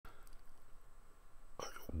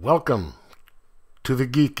Welcome to the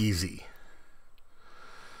Geek Easy.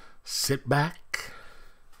 Sit back,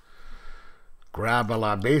 grab a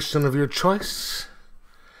libation of your choice,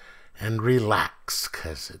 and relax,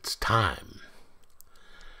 'cause it's time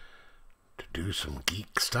to do some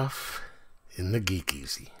geek stuff in the Geek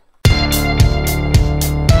Easy.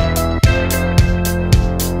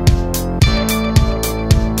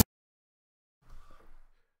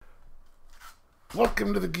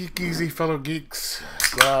 Welcome to the Geek Easy, fellow geeks.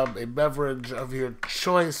 Grab a beverage of your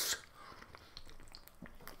choice,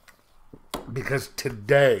 because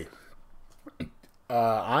today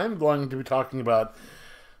I'm going to be talking about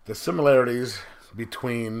the similarities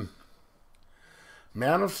between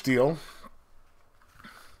Man of Steel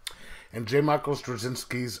and J. Michael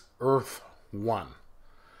Straczynski's Earth 1,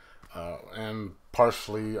 and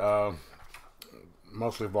partially,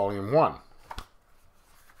 mostly Volume 1.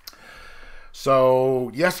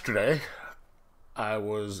 So, yesterday, I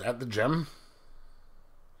was at the gym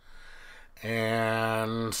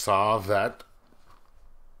and saw that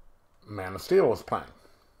Man of Steel was playing.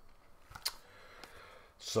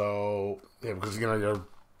 So, yeah, because,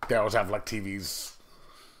 they always have, like, TVs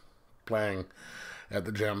playing at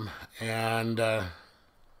the gym. And I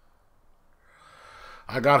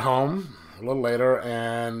got home a little later,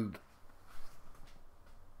 and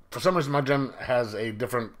for some reason my gym has a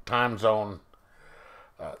different time zone,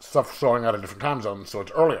 stuff showing out a different time zone, so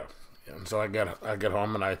it's earlier. And so I get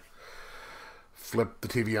home and I flip the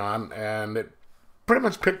TV on, and it pretty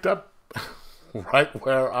much picked up right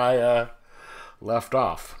where I left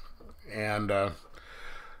off. And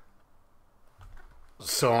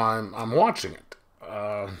so I'm watching it.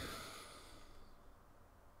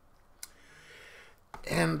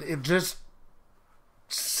 And it just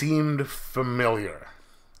seemed familiar.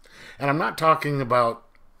 And I'm not talking about,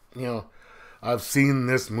 I've seen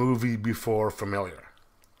this movie before familiar.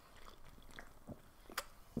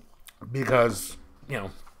 Because,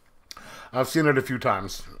 I've seen it a few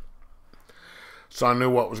times. So I knew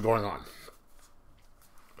what was going on.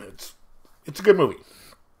 It's a good movie.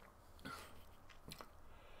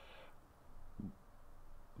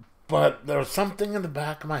 But there was something in the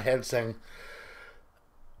back of my head saying,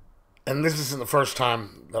 and this isn't the first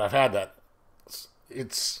time that I've had that,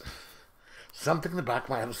 it's something in the back of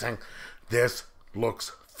my head was saying, this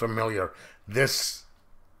looks familiar.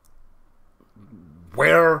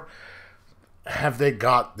 Where have they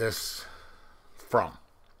got this from?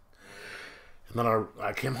 And then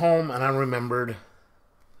I came home and I remembered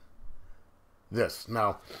this.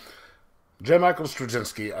 Now, J. Michael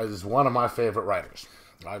Straczynski is one of my favorite writers.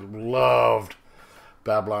 I loved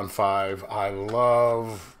Babylon 5. I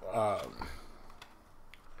love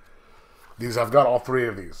these. I've got all three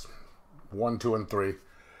of these. 1, 2, and 3.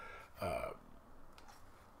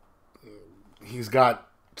 He's got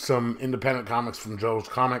some independent comics from Joe's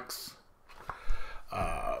Comics.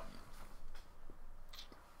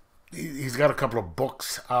 He's got a couple of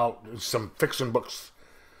books out, some fiction books.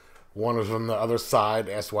 One is on the other side,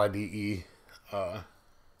 SYDE.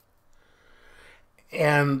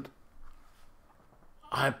 And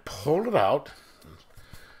I pulled it out,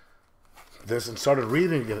 and started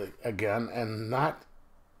reading it again, and that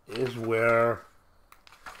is where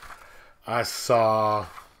I saw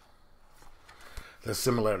the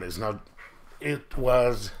similarities. Now, it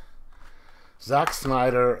was Zack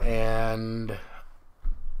Snyder and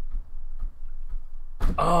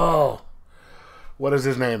what is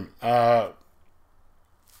his name?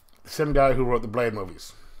 Same guy who wrote the Blade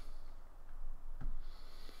movies,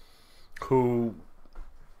 who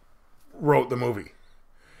wrote the movie,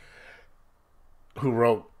 who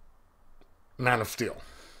wrote Man of Steel.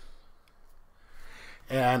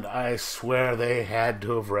 And I swear they had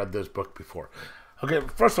to have read this book before. Okay,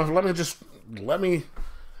 first off, let me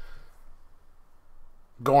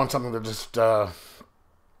go on something that just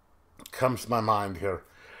comes to my mind here.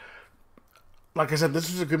 Like I said, this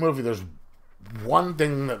is a good movie. There's one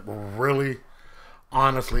thing that really,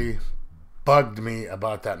 honestly, bugged me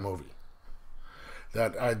about that movie.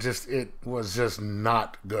 That it was just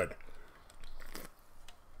not good.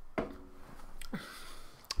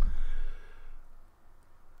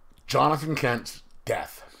 Jonathan Kent's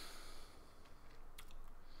death.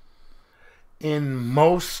 In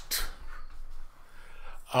most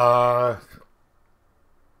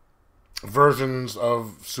versions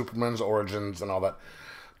of Superman's origins and all that,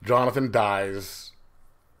 Jonathan dies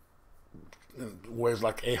with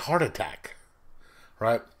like a heart attack,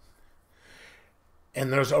 right?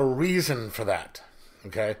 And there's a reason for that,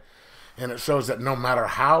 okay? And it shows that no matter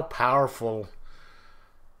how powerful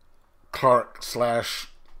Clark /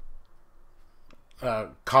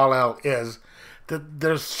 Kal-El is,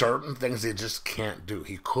 There's certain things he just can't do.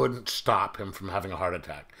 He couldn't stop him from having a heart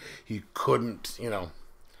attack. He couldn't,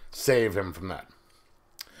 save him from that.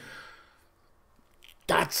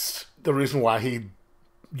 That's the reason why he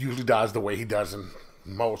usually dies the way he does in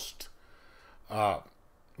most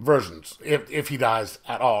versions. If he dies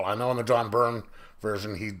at all. I know in the John Byrne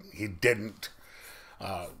version he didn't.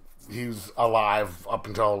 He was alive up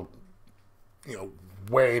until,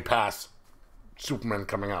 way past Superman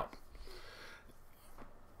coming out.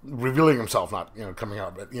 Revealing himself, not, coming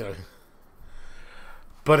out, but,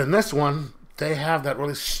 But in this one, they have that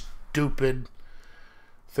really stupid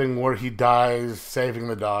thing where he dies saving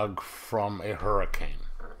the dog from a hurricane.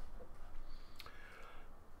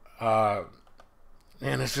 And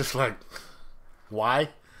it's just like, why?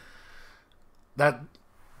 That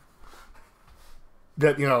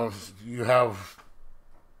you have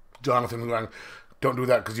Jonathan going, don't do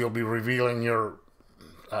that because you'll be revealing your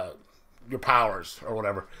powers or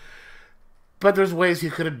whatever. But there's ways he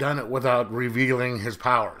could have done it without revealing his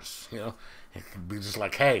powers. It could be just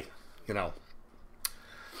like, hey, there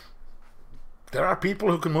are people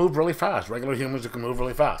who can move really fast, regular humans who can move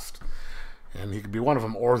really fast. And he could be one of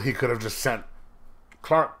them. Or he could have just sent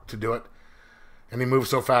Clark to do it, and he moved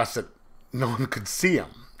so fast that no one could see him.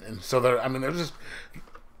 And so there's just,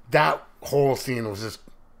 that whole scene was just,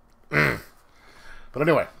 But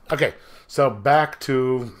anyway, okay, so back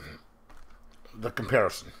to the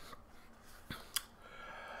comparison.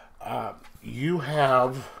 You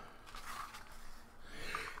have,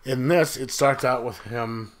 in this, it starts out with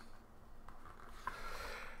him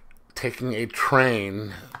taking a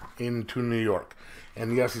train into New York.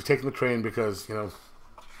 And yes, he's taking the train because, in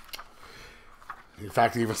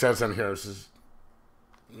fact, he even says in here,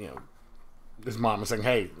 his mom is saying,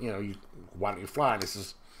 hey, why don't you fly? And he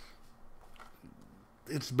says,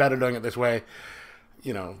 it's better doing it this way.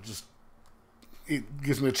 Just, it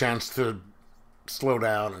gives me a chance to slow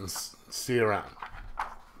down and see around,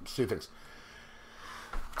 see things.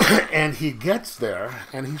 And he gets there,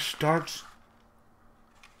 and he starts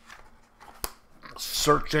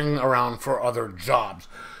searching around for other jobs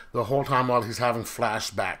the whole time while he's having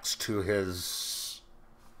flashbacks to his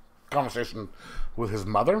conversation with his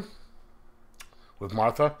mother, with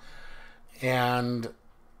Martha, and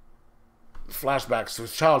flashbacks to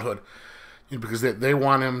his childhood, because they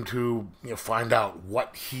want him to find out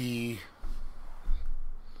what he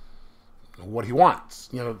wants,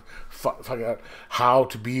 find out how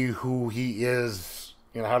to be who he is,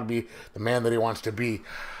 how to be the man that he wants to be,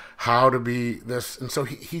 how to be this. And so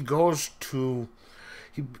he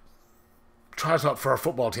tries out for a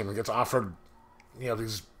football team and gets offered,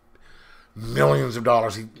 these millions of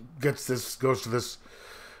dollars. He goes to this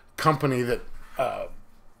company that,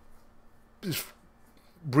 this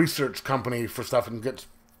research company for stuff, and gets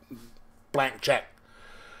blank check.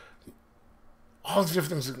 All these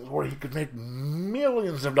different things where he could make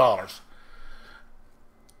millions of dollars.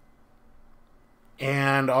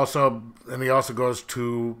 And he also goes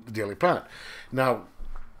to the Daily Planet. Now,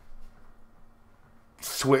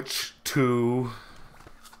 switch to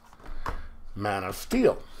Man of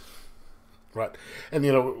Steel. Right. And,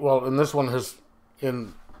 in this one, his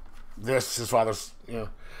father's,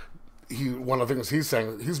 one of the things he's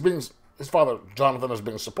saying, his father, Jonathan, is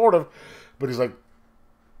being supportive, but he's like,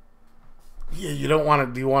 yeah, do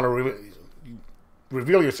you want to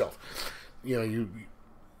reveal yourself?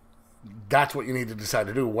 That's what you need to decide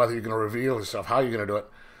to do, whether you're going to reveal yourself, how you're going to do it,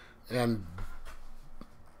 and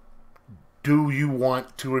do you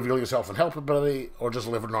want to reveal yourself and help everybody, or just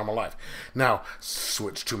live a normal life? Now,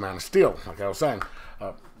 switch to Man of Steel, like I was saying.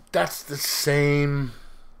 That's the same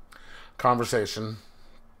conversation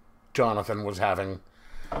Jonathan was having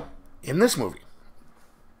in this movie.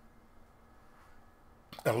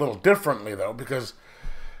 A little differently, though, because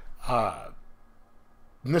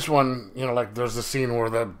in this one, there's the scene where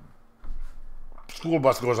the school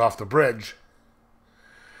bus goes off the bridge,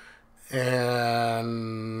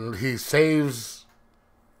 and he saves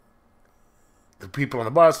the people on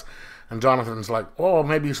the bus, and Jonathan's like, oh,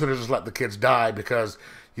 maybe you should have just let the kids die because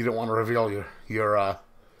you don't want to reveal your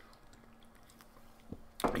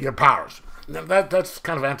powers. Now, that's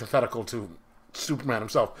kind of antithetical to Superman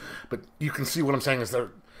himself, but you can see what I'm saying is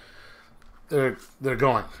they're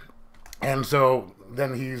going. And so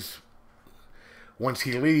then once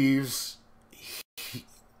he leaves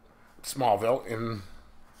Smallville in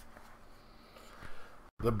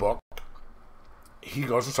the book, he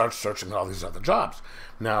goes and starts searching all these other jobs.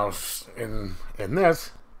 Now, in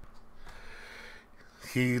this,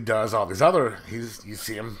 he does all these other, you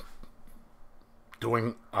see him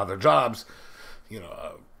doing other jobs,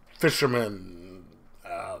 fisherman,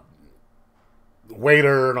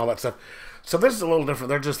 waiter and all that stuff. So this is a little different.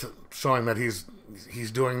 They're just showing that he's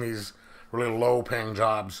doing these really low-paying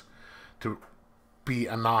jobs to be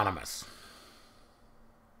anonymous.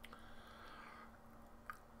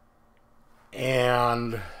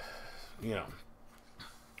 And, you know,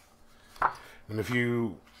 and if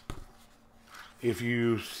you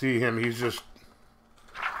see him, he's just,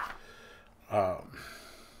 and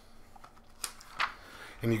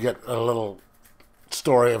you get a little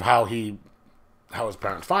story of how his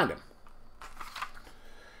parents find him.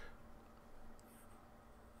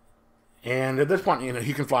 And at this point, you know,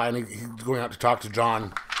 he can fly, and he's going out to talk to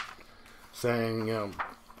John, saying, you know,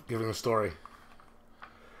 giving the story.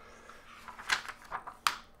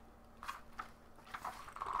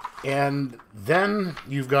 And then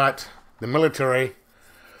you've got the military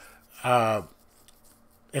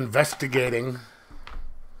investigating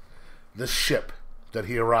the ship that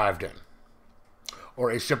he arrived in,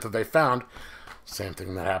 or a ship that they found. Same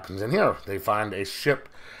thing that happens in here. They find a ship,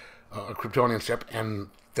 a Kryptonian ship, and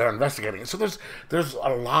they're investigating it. So there's a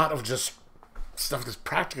lot of just stuff that's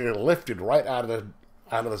practically lifted right out of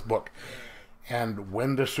this book. And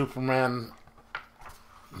when does Superman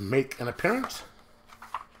make an appearance?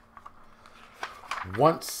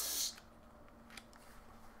 Once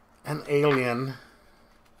an alien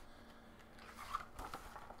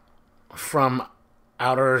from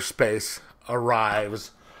outer space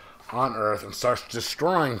arrives on Earth and starts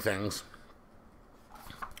destroying things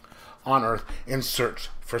on Earth in search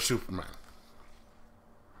for Superman.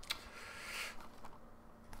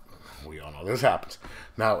 We all know this happens.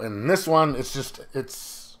 Now, in this one,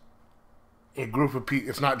 it's a group of people.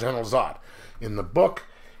 It's not General Zod. In the book,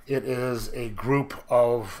 it is a group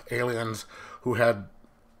of aliens who had,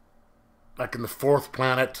 like, in the fourth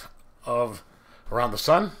planet of around the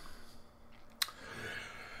sun,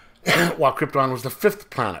 while Krypton was the fifth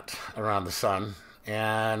planet around the sun,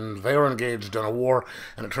 and they were engaged in a war,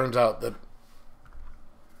 and it turns out that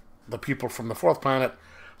the people from the fourth planet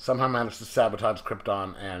somehow managed to sabotage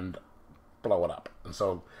Krypton and blow it up. And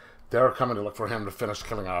so they're coming to look for him to finish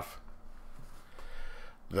killing off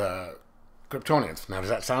the Kryptonians. Now, does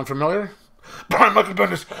that sound familiar? Brian Michael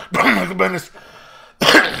Bendis! Brian Michael Bendis!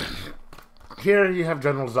 Here you have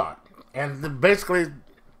General Zod. And basically,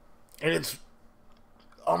 it's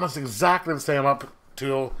almost exactly the same up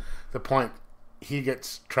till the point he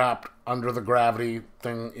gets trapped under the gravity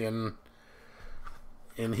thing in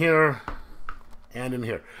here and in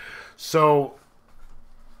here. So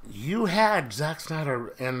you had Zack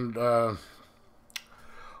Snyder and oh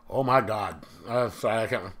my God, sorry, I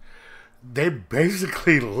can't remember. They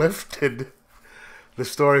basically lifted the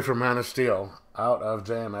story for Man of Steel out of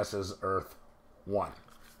JMS's Earth 1,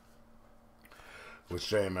 which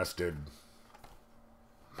JMS did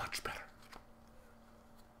much better.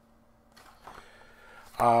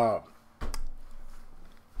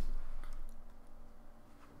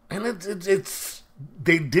 And it's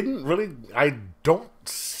they didn't really, I don't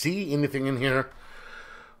see anything in here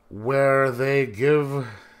where they give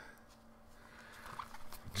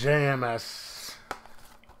JMS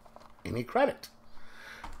any credit,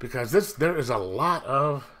 because there is a lot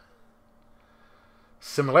of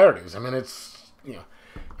similarities. I mean, it's, you know,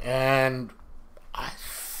 and I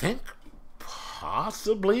think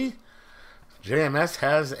possibly JMS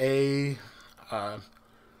has an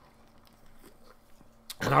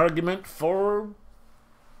argument for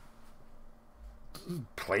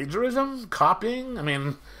plagiarism, copying. I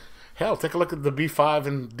mean, hell, take a look at the B5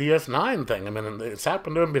 and DS9 thing. I mean, it's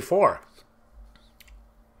happened to him before.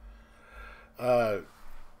 So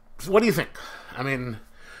what do you think? I mean,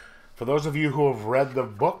 for those of you who have read the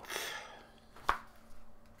book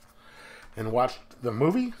and watched the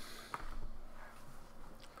movie,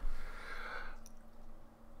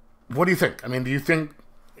 what do you think? I mean, do you think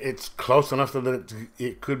it's close enough that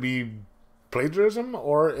it could be plagiarism,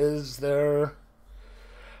 or is there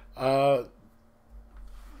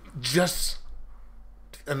just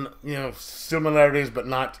similarities but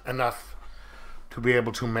not enough to be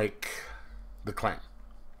able to make the claim?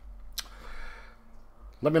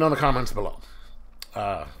 Let me know in the comments below.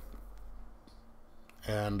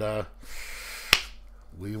 And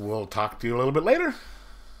we will talk to you a little bit later.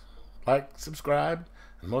 Like, subscribe,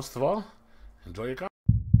 and most of all, enjoy your content.